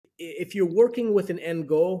if you're working with an end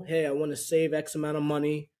goal, hey, I want to save X amount of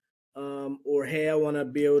money, or hey, I want to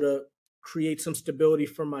be able to create some stability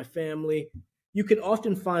for my family, you can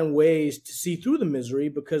often find ways to see through the misery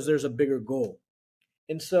because there's a bigger goal.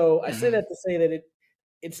 And so I say Mm-hmm. that to say that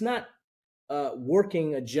it's not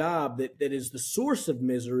working a job that is the source of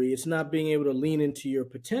misery. It's not being able to lean into your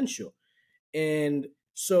potential. And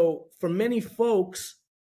so for many folks,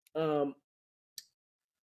 um,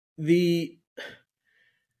 the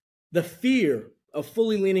the fear of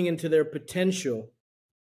fully leaning into their potential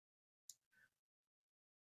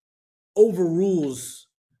overrules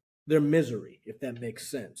their misery, if that makes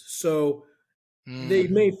sense. So they Mm.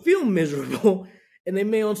 may feel miserable and they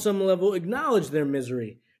may on some level acknowledge their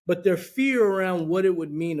misery, but their fear around what it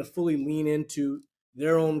would mean to fully lean into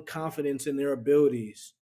their own confidence in their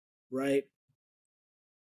abilities, right,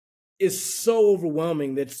 is so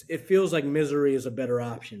overwhelming that it feels like misery is a better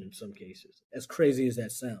option in some cases, as crazy as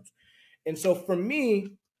that sounds. And so for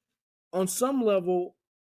me, on some level,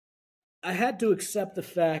 I had to accept the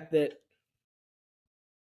fact that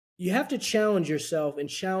you have to challenge yourself and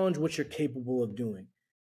challenge what you're capable of doing.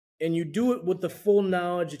 And you do it with the full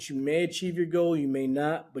knowledge that you may achieve your goal, you may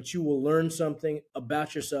not, but you will learn something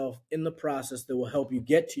about yourself in the process that will help you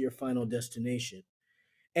get to your final destination.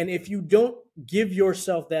 And if you don't give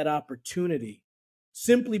yourself that opportunity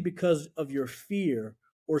simply because of your fear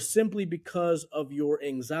or simply because of your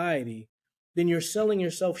anxiety, then you're selling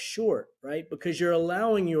yourself short, right? Because you're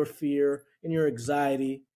allowing your fear and your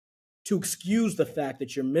anxiety to excuse the fact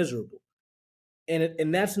that you're miserable.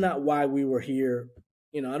 And that's not why we were here.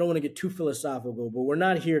 You know, I don't want to get too philosophical, but we're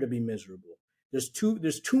not here to be miserable. There's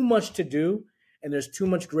too much to do, and there's too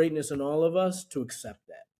much greatness in all of us to accept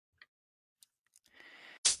that.